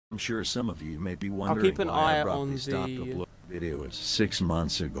I'm sure some of you may be I'll wondering keep an why eye I on abruptly stopped the... uploading videos 6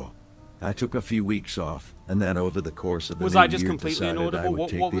 months ago. I took a few weeks off, and then over the course of the Was new I just year completely decided I inaudible? would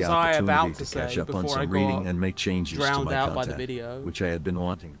take What the was I opportunity about to to catch say up on before I some reading got and make changes to drowned my out by the content, video? which I had been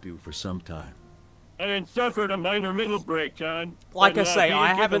wanting to do for some time. I then suffered a minor mental breakdown. Like I say,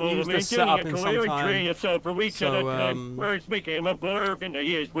 I haven't used this setup in some time, For weeks so, at a time. Words became a blur, and the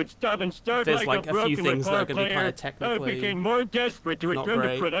years would stop and start there's like a few broken things that guitar are going to be kind player. of technically I became more desperate to not return to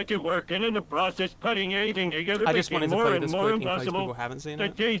great. productive work, and in the process, putting anything together I just became wanted to more play and this more quick in case impossible. people haven't seen The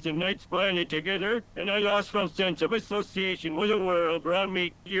it. days and nights blended together, and I lost all sense of association with the world around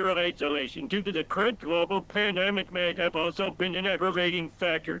me. Year of isolation due to the current global pandemic may have also been an aggravating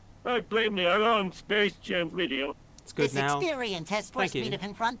factor. I blame the wrong Space Jam video. It's good this now. experience has forced me to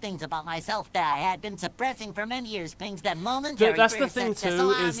confront things about myself that I had been suppressing for many years. Things that momentarily That's the thing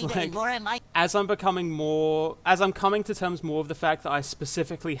too, is like, as I'm coming to terms more of the fact that I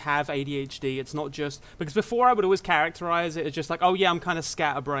specifically have ADHD, it's not just, because before I would always characterize it as just like, oh yeah, I'm kind of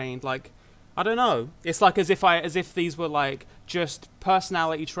scatterbrained, like, I don't know. It's like as if these were like just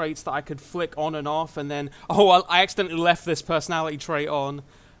personality traits that I could flick on and off, and then, oh, I accidentally left this personality trait on,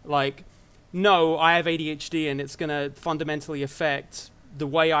 like, no, I have ADHD and it's going to fundamentally affect the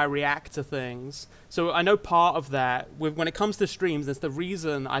way I react to things. So I know part of that, when it comes to streams, that's the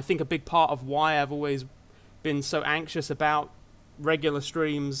reason, I think a big part of why I've always been so anxious about regular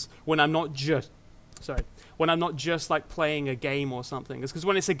streams when I'm not just, like playing a game or something. It's because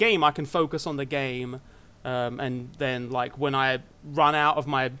when it's a game, I can focus on the game, and then like when I run out of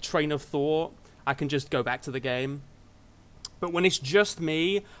my train of thought, I can just go back to the game. But when it's just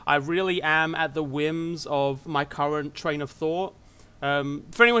me, I really am at the whims of my current train of thought.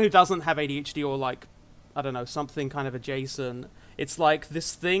 For anyone who doesn't have ADHD or like, I don't know, something kind of adjacent, it's like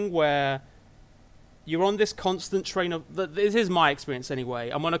this thing where you're on this constant train of, this is my experience anyway,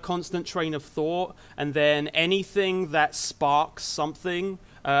 I'm on a constant train of thought, and then anything that sparks something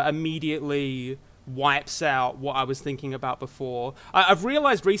immediately wipes out what I was thinking about before. I've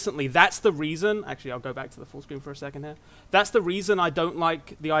realized recently that's the reason, actually I'll go back to the full screen for a second here, that's the reason I don't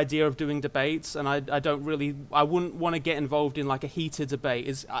like the idea of doing debates, and I wouldn't want to get involved in like a heated debate,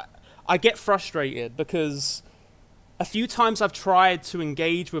 is I get frustrated because a few times I've tried to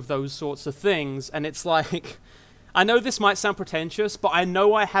engage with those sorts of things, and it's like, I know this might sound pretentious, but I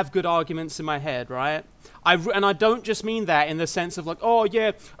know I have good arguments in my head, right? And I don't just mean that in the sense of like, oh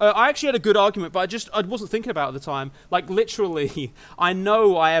yeah, I actually had a good argument, but I wasn't thinking about it at the time. Like literally, I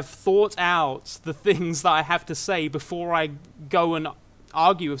know I have thought out the things that I have to say before I go and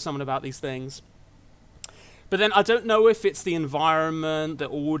argue with someone about these things. But then I don't know if it's the environment, the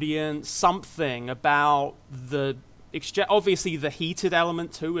audience, something about the obviously the heated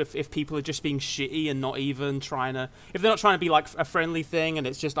element too, if people are just being shitty and not even trying to, if they're not trying to be like a friendly thing and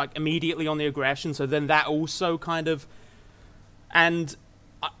it's just like immediately on the aggression, so then that also kind of, and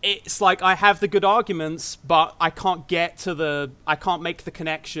it's like I have the good arguments, but I can't I can't make the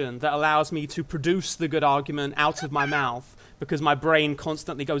connection that allows me to produce the good argument out of my mouth because my brain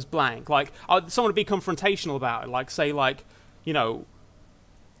constantly goes blank. Like, someone would be confrontational about it, like say like, you know,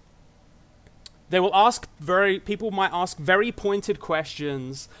 people might ask very pointed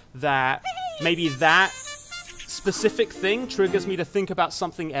questions that maybe that specific thing triggers me to think about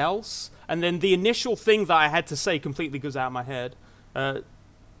something else, and then the initial thing that I had to say completely goes out of my head.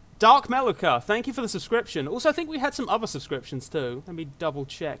 Dark Meluka, thank you for the subscription. Also, I think we had some other subscriptions too. Let me double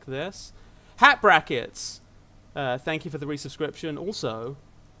check this. Hat Brackets, thank you for the resubscription also.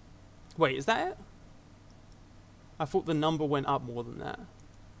 Wait, is that it? I thought the number went up more than that.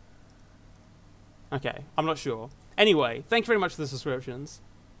 Okay, I'm not sure. Anyway, thank you very much for the subscriptions.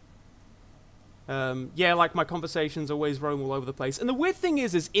 Yeah, like my conversations always roam all over the place. And the weird thing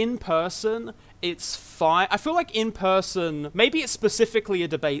is in person, it's fine. I feel like in person, maybe it's specifically a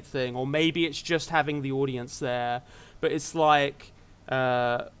debate thing, or maybe it's just having the audience there. But it's like,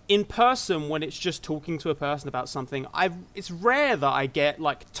 in person, when it's just talking to a person about something, it's rare that I get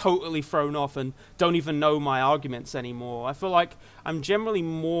like totally thrown off and don't even know my arguments anymore. I feel like I'm generally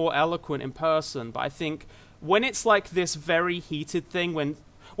more eloquent in person, but I think when it's like this very heated thing, when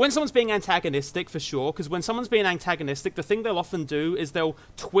someone's being antagonistic, for sure, because when someone's being antagonistic, the thing they'll often do is they'll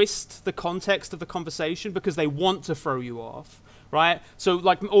twist the context of the conversation because they want to throw you off, right? So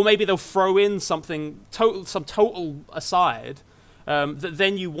like, or maybe they'll throw in some total aside that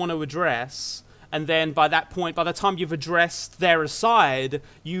then you want to address, and then by that point, by the time you've addressed their aside,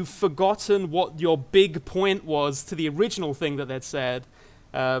 you've forgotten what your big point was to the original thing that they'd said,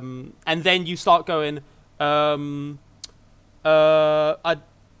 and then you start going,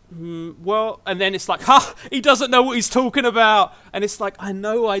 Well, and then it's like, ha, he doesn't know what he's talking about. And it's like, I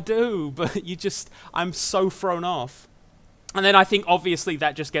know I do, but I'm so thrown off. And then I think obviously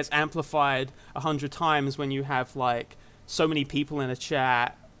that just gets amplified 100 times when you have like so many people in a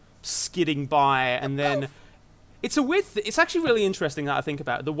chat skidding by, and then it's a weird it's actually really interesting that I think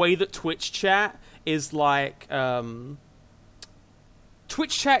about it. The way that Twitch chat is like,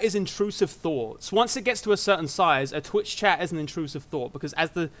 Twitch chat is intrusive thoughts. Once it gets to a certain size, a Twitch chat is an intrusive thought, because as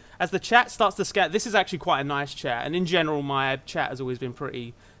the chat starts to scatter, this is actually quite a nice chat, and in general my chat has always been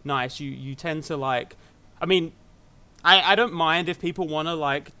pretty nice. You tend to like, I mean, I don't mind if people want to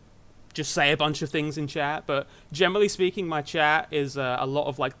like just say a bunch of things in chat, but generally speaking my chat is a lot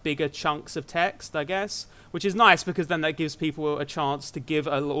of like bigger chunks of text, I guess, which is nice because then that gives people a chance to give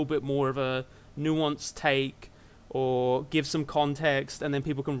a little bit more of a nuanced take or give some context, and then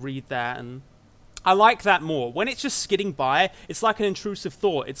people can read that, and I like that more. When it's just skidding by, it's like an intrusive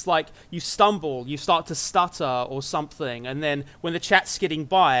thought. It's like you stumble, you start to stutter or something, and then when the chat's skidding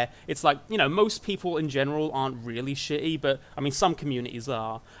by, it's like, you know, most people in general aren't really shitty, but I mean some communities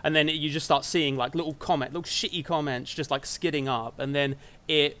are, and then you just start seeing like little shitty comments just like skidding up, and then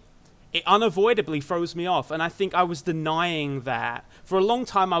it unavoidably throws me off. And I think I was denying that. For a long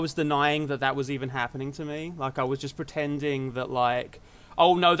time I was denying that that was even happening to me. Like I was just pretending that like,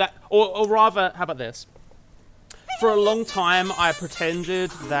 oh no, that, or rather, how about this? For a long time I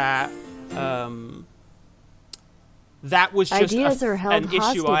pretended that that was just ideas are held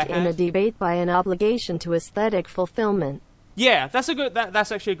hostage in a debate by an obligation to aesthetic fulfillment. Yeah, that's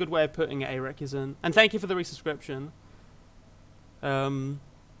that's actually a good way of putting it, Arekizan. And thank you for the resubscription.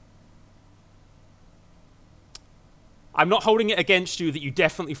 I'm not holding it against you that you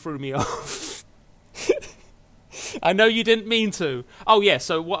definitely threw me off. I know you didn't mean to. Oh yeah,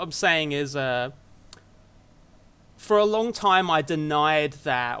 so what I'm saying is, for a long time I denied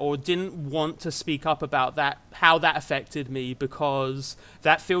that, or didn't want to speak up about that, how that affected me, because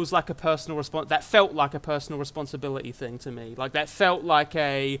that feels like a personal that felt like a personal responsibility thing to me. Like that felt like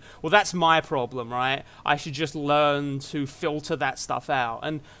well, that's my problem, right? I should just learn to filter that stuff out.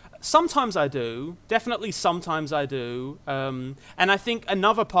 And sometimes I do, definitely sometimes I do, and I think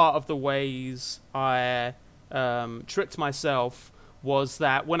another part of the ways I tricked myself was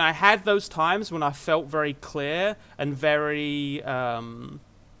that when I had those times when I felt very clear and very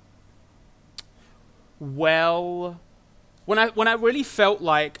when I really felt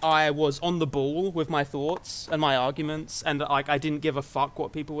like I was on the ball with my thoughts and my arguments, and like I didn't give a fuck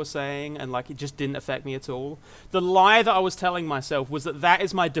what people were saying, and like it just didn't affect me at all. The lie that I was telling myself was that that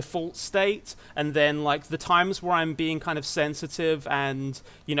is my default state, and then like the times where I'm being kind of sensitive and,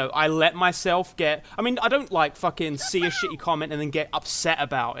 you know, I let myself get, I mean, I don't like fucking see a shitty comment and then get upset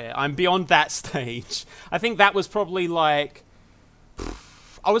about it. I'm beyond that stage. I think that was probably like,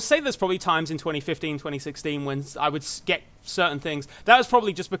 I would say there's probably times in 2015, 2016 when I would get certain things. That was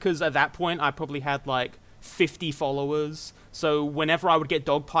probably just because at that point I probably had like 50 followers. So whenever I would get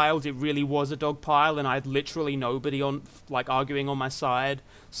dogpiled, it really was a dogpile, and I had literally nobody on like arguing on my side.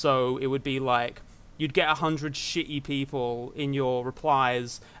 So it would be like you'd get 100 shitty people in your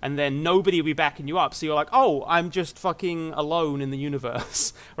replies, and then nobody would be backing you up. So you're like, oh, I'm just fucking alone in the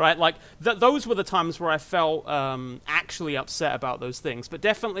universe, right? Like, those were the times where I felt actually upset about those things. But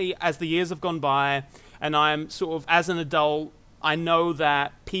definitely, as the years have gone by, and I'm sort of, as an adult, I know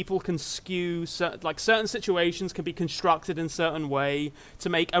that people can skew, like, certain situations can be constructed in a certain way to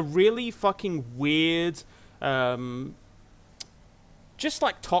make a really fucking weird, just,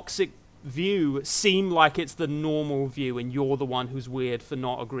 like, toxic view seem like it's the normal view, and you're the one who's weird for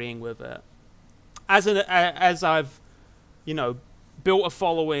not agreeing with it. As I've, you know, built a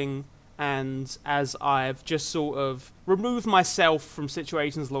following, and as I've just sort of removed myself from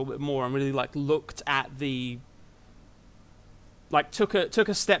situations a little bit more, and really like looked at the, like took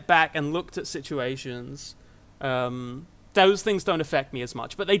a step back and looked at situations, those things don't affect me as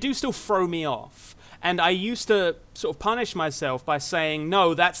much, but they do still throw me off. And I used to sort of punish myself by saying,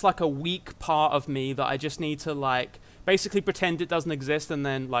 no, that's like a weak part of me that I just need to like basically pretend it doesn't exist and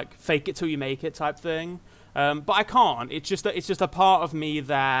then like fake it till you make it type thing. But I can't. It's just a part of me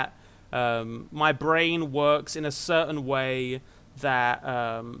that my brain works in a certain way that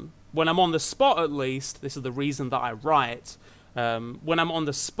when I'm on the spot, at least, this is the reason that I write, when I'm on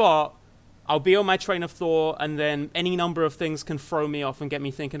the spot, I'll be on my train of thought, and then any number of things can throw me off and get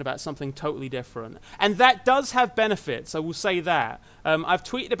me thinking about something totally different. And that does have benefits, I will say that. I've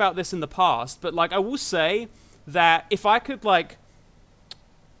tweeted about this in the past, but like I will say that if I could like...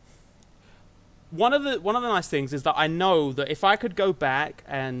 one of the nice things is that I know that if I could go back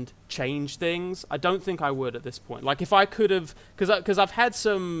and change things, I don't think I would at this point. Like if I could have, because I've had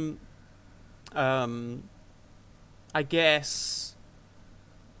some, I guess,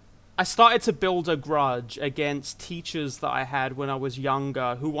 I started to build a grudge against teachers that I had when I was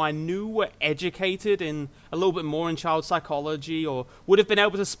younger, who I knew were educated in a little bit more in child psychology, or would have been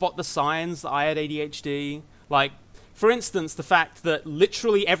able to spot the signs that I had ADHD. Like, for instance, the fact that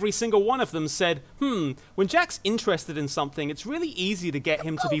literally every single one of them said, when Jack's interested in something, it's really easy to get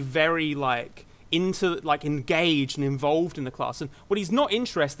him to be very, like, engaged and involved in the class. And when he's not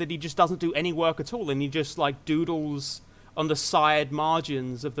interested, he just doesn't do any work at all, and he just, like, doodles on the side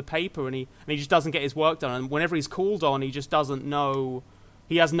margins of the paper, and he just doesn't get his work done. And whenever he's called on, he just doesn't know,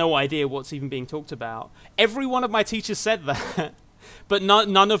 he has no idea what's even being talked about. Every one of my teachers said that. But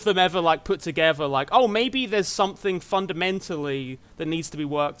none of them ever, like, put together, like, oh, maybe there's something fundamentally that needs to be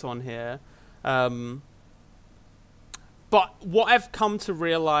worked on here. But what I've come to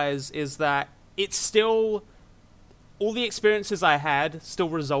realize is that it's still, all the experiences I had still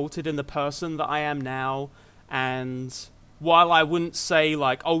resulted in the person that I am now. And while I wouldn't say,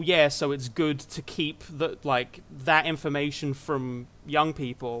 like, oh, yeah, so it's good to keep that information from young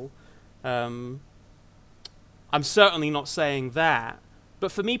people, I'm certainly not saying that.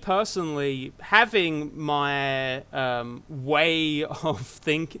 But for me personally, having my way of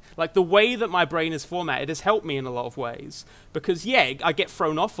thinking, like the way that my brain is formatted, has helped me in a lot of ways. Because, yeah, I get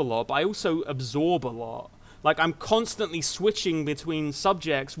thrown off a lot, but I also absorb a lot. Like, I'm constantly switching between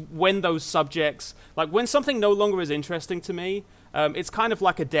subjects when those subjects, like, when something no longer is interesting to me, it's kind of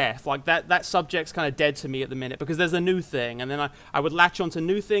like a death. Like, that subject's kind of dead to me at the minute because there's a new thing. And then I would latch onto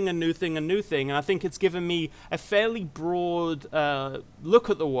new thing and new thing and new thing. And I think it's given me a fairly broad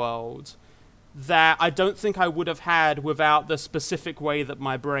look at the world that I don't think I would have had without the specific way that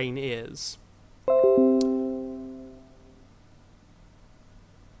my brain is.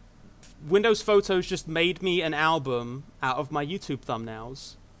 Windows Photos just made me an album out of my YouTube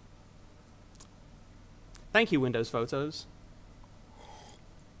thumbnails. Thank you, Windows Photos.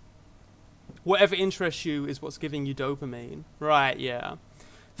 Whatever interests you is what's giving you dopamine. Right, yeah.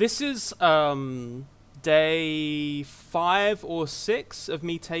 This is day 5 or 6 of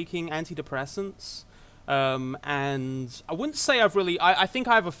me taking antidepressants. And I wouldn't say I've really... I think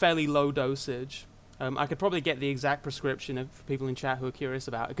I have a fairly low dosage. I could probably get the exact prescription for people in chat who are curious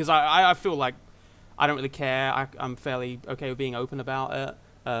about it. Because I feel like I don't really care. I'm fairly okay with being open about it.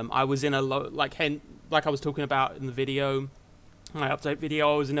 I was in a low... Like I was talking about in the video... My update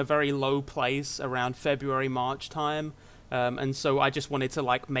video, I was in a very low place around February, March time. And so I just wanted to,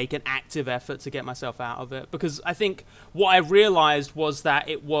 like, make an active effort to get myself out of it. Because I think what I realized was that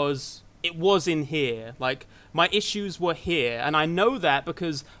it was in here. Like, my issues were here. And I know that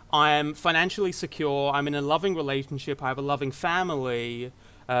because I'm financially secure. I'm in a loving relationship. I have a loving family.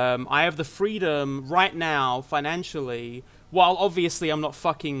 I have the freedom right now, financially, while obviously I'm not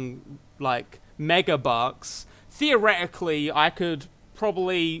fucking, like, mega bucks. Theoretically, I could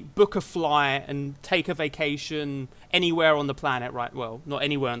probably book a flight and take a vacation anywhere on the planet, right? Well, not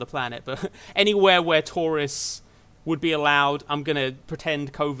anywhere on the planet, but anywhere where tourists would be allowed. I'm going to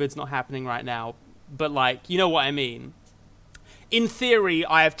pretend COVID's not happening right now. But, like, you know what I mean. In theory,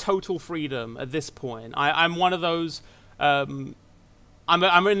 I have total freedom at this point. I'm one of those... no, I'm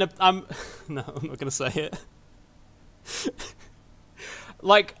not going to say it.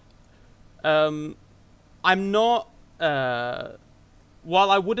 Like, I'm not,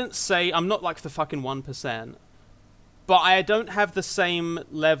 while I wouldn't say, I'm not like the fucking 1%, but I don't have the same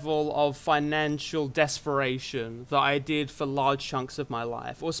level of financial desperation that I did for large chunks of my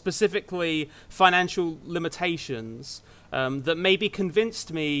life, or specifically financial limitations that maybe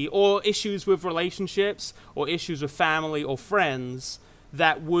convinced me, or issues with relationships, or issues with family or friends,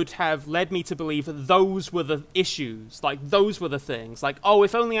 that would have led me to believe that those were the issues, like those were the things, like, oh,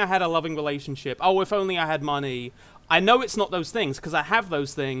 if only I had a loving relationship, oh, if only I had money. I know it's not those things because I have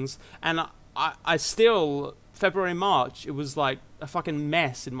those things, and I still, February, March, it was like a fucking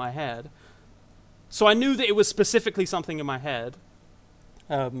mess in my head. So I knew that it was specifically something in my head.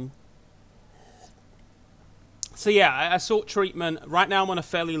 So yeah, I sought treatment. Right now I'm on a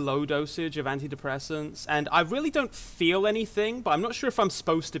fairly low dosage of antidepressants, and I really don't feel anything, but I'm not sure if I'm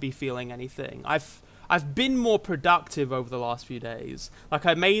supposed to be feeling anything. I've been more productive over the last few days. Like,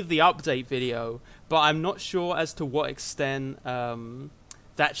 I made the update video, but I'm not sure as to what extent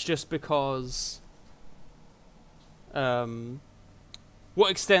that's just because... what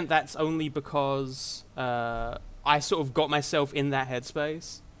extent that's only because I sort of got myself in that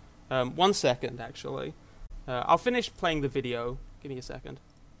headspace. 1 second, actually. I'll finish playing the video. Give me a second.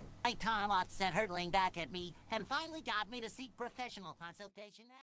 My Tom sent hurtling back at me and finally got me to seek professional consultation.